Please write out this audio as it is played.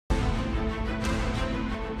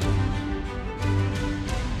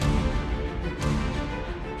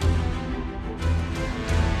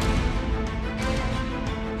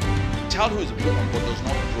child who is born but does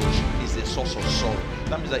not grow is a source of sorrow.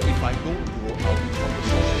 That means that if I don't grow, I'll become a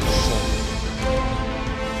source of sorrow.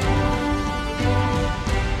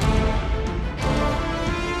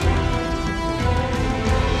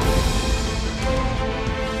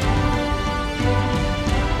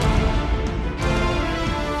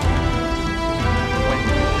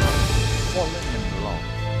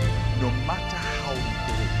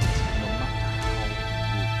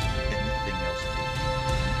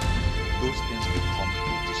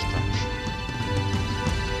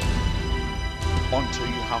 Until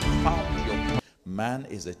you have found your man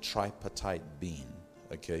is a tripartite being,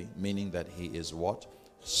 okay, meaning that he is what?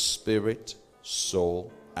 Spirit,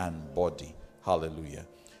 soul, and body. Hallelujah.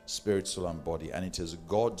 Spirit, soul, and body. And it is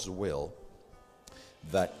God's will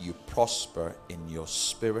that you prosper in your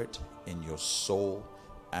spirit, in your soul,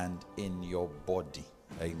 and in your body.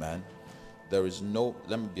 Amen. There is no,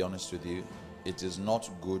 let me be honest with you, it is not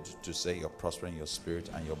good to say you're prospering in your spirit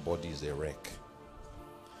and your body is a wreck.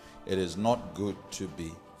 It is not good to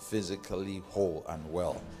be physically whole and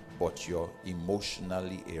well, but you're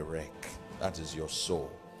emotionally a wreck. That is your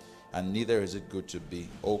soul. And neither is it good to be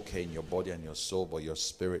okay in your body and your soul, but your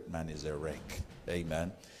spirit man is a wreck.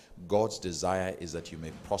 Amen. God's desire is that you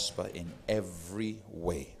may prosper in every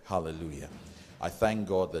way. Hallelujah. I thank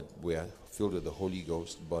God that we are filled with the Holy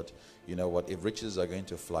Ghost, but you know what? If riches are going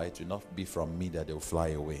to fly, it will not be from me that they'll fly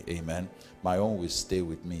away. Amen. My own will stay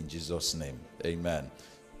with me in Jesus' name. Amen.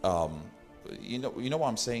 You know why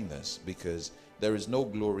I'm saying this? Because there is no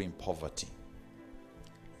glory in poverty.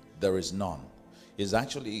 There is none. It's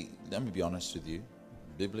actually, let me be honest with you,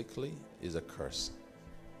 biblically is a curse.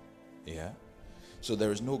 Yeah. So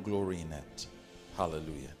there is no glory in it.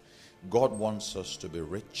 Hallelujah. God wants us to be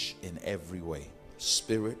rich in every way,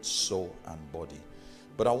 spirit, soul, and body.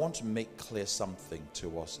 But I want to make clear something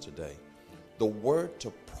to us today. The word to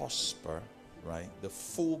prosper, right? The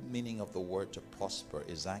full meaning of the word to prosper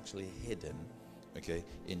is actually hidden, okay,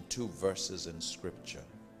 in 2 verses in scripture,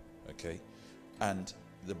 okay? And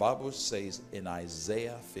the Bible says in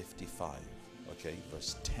Isaiah 55, okay,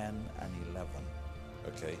 verse 10 and 11,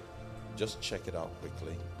 okay? Just check it out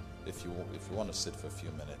quickly. If you want to sit for a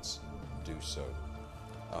few minutes, do so.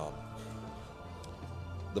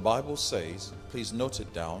 The Bible says, please note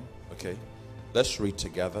it down, okay? Let's read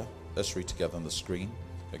together. Let's read together on the screen,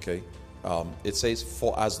 okay? It says,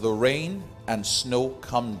 for as the rain and snow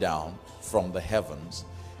come down from the heavens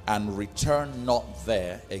and return not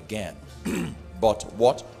there again, but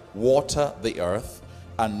what? Water the earth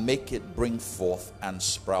and make it bring forth and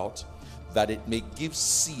sprout, that it may give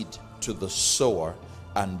seed to the sower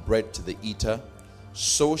and bread to the eater,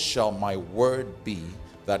 so shall my word be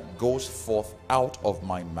that goes forth out of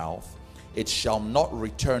my mouth. It shall not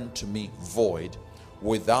return to me void,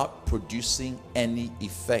 without producing any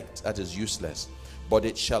effect that is useless, but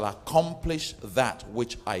it shall accomplish that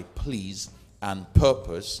which I please and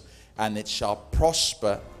purpose, and it shall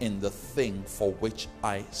prosper in the thing for which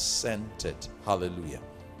I sent it. Hallelujah.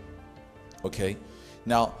 Okay.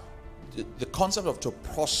 Now, the concept of to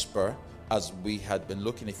prosper, as we had been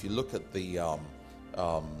looking, if you look at the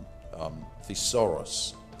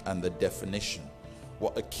thesaurus and the definition,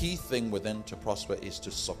 what a key thing within to prosper is to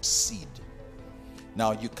succeed.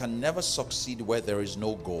 Now, you can never succeed where there is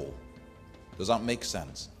no goal. Does that make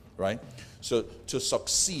sense? Right? So, to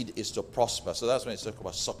succeed is to prosper. So, that's when it's talking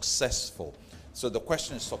about successful. So, the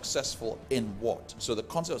question is successful in what? So, the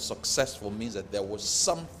concept of successful means that there was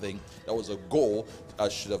something, there was a goal that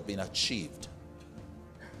should have been achieved.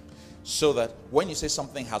 So that when you say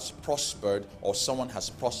something has prospered or someone has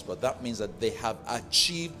prospered, that means that they have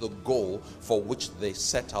achieved the goal for which they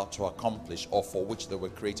set out to accomplish or for which they were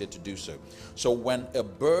created to do so. So when a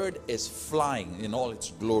bird is flying in all its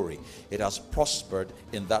glory, it has prospered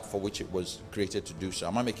in that for which it was created to do so.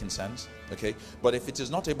 Am I making sense? Okay. But if it is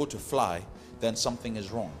not able to fly, then something is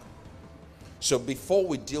wrong. So before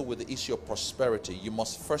we deal with the issue of prosperity, you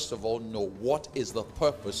must first of all know what is the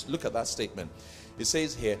purpose. Look at that statement. It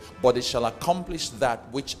says here, but it shall accomplish that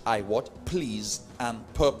which I what? Please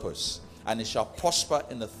and purpose. And it shall prosper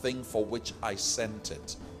in the thing for which I sent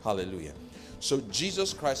it. Hallelujah. So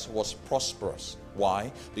Jesus Christ was prosperous.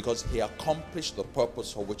 Why? Because he accomplished the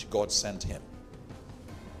purpose for which God sent him.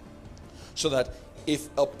 So that if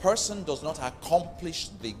a person does not accomplish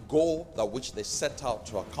the goal that which they set out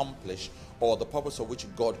to accomplish, or the purpose for which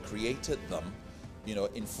God created them, you know,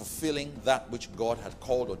 in fulfilling that which God had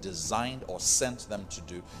called or designed or sent them to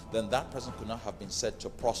do, then that person could not have been said to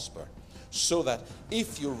prosper. So that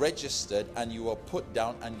if you registered and you were put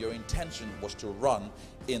down and your intention was to run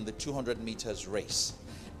in the 200 meters race,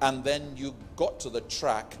 and then you got to the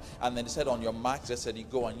track, and then it said on your mark, they said you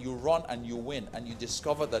go and you run and you win, and you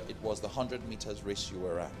discover that it was the 100 meters race you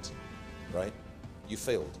were at, right? You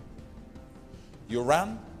failed. You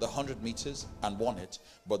ran the 100 meters and won it,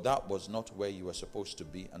 but that was not where you were supposed to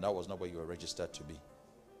be, and that was not where you were registered to be.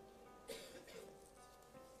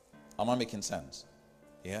 Am I making sense?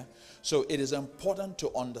 Yeah? So it is important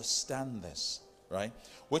to understand this, right?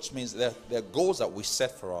 Which means there are goals that we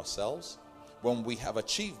set for ourselves. When we have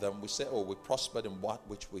achieved them, we say, oh, we prospered in what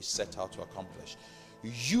which we set out to accomplish.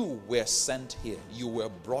 You were sent here. You were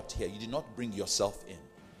brought here. You did not bring yourself in.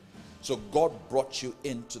 So God brought you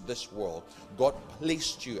into this world. God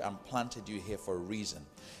placed you and planted you here for a reason.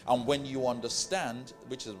 And when you understand,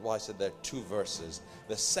 which is why I said there are two verses,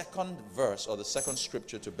 the second verse or the second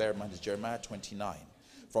scripture to bear in mind is Jeremiah 29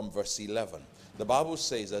 from verse 11. The Bible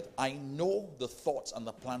says that I know the thoughts and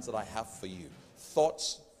the plans that I have for you.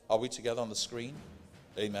 Thoughts, are we together on the screen?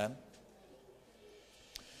 Amen.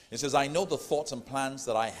 It says, I know the thoughts and plans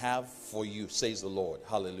that I have for you, says the Lord.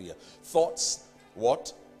 Hallelujah. Thoughts,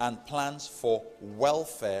 what? And plans for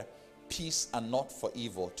welfare, peace, and not for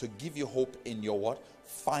evil, to give you hope in your what?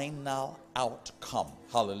 Final outcome.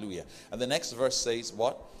 Hallelujah. And the next verse says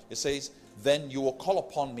what? It says, then you will call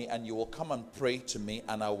upon me and you will come and pray to me,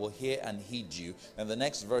 and I will hear and heed you. And the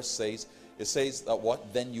next verse says, it says that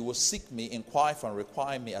what? Then you will seek me, inquire for and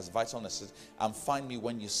require me as vital necessity, and find me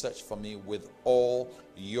when you search for me with all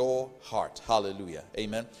your heart. Hallelujah.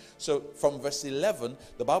 Amen. So from verse 11,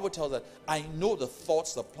 the Bible tells that I know the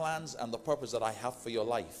thoughts, the plans, and the purpose that I have for your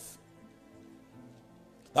life.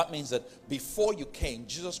 That means that before you came,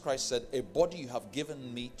 Jesus Christ said, a body you have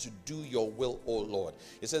given me to do your will, O Lord.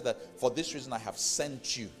 He said that for this reason I have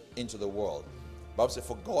sent you into the world. The Bible says,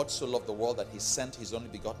 for God so loved the world that he sent his only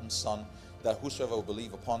begotten Son, that whosoever will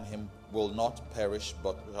believe upon him will not perish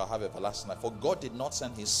but shall have everlasting life. For God did not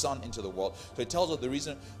send his Son into the world. So it tells us the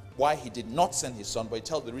reason why he did not send his Son, but it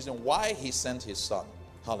tells the reason why he sent his Son.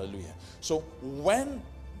 Hallelujah. So when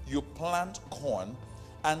you plant corn,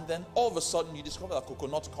 and then all of a sudden you discover that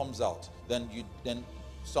coconut comes out, then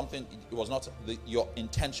something, it was not, your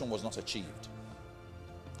intention was not achieved.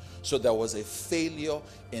 So there was a failure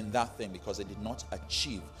in that thing because it did not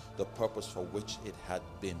achieve the purpose for which it had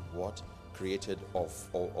been what? Created or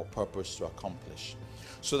purpose to accomplish.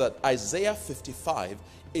 So that Isaiah 55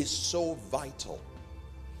 is so vital.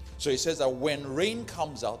 So it says that when rain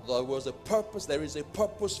comes out, there was a purpose, there is a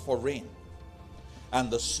purpose for rain. And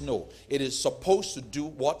the snow, it is supposed to do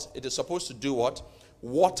what? It is supposed to do what?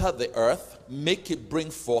 Water the earth, make it bring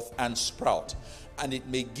forth and sprout, and it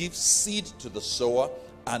may give seed to the sower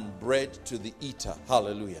and bread to the eater.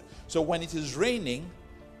 Hallelujah. So when it is raining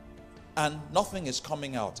and nothing is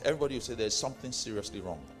coming out, everybody will say there's something seriously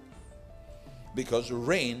wrong. Because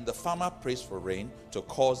rain, the farmer prays for rain to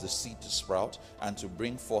cause the seed to sprout and to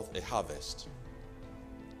bring forth a harvest.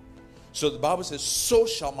 So the Bible says, so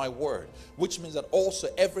shall my word, which means that also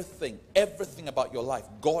everything about your life,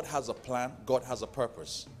 God has a plan, God has a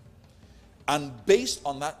purpose. And based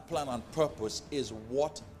on that plan and purpose is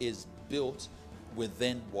what is built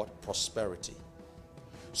within what? Prosperity.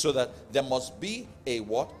 So that there must be a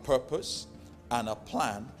what? Purpose and a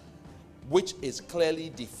plan which is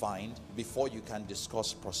clearly defined before you can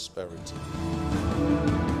discuss prosperity.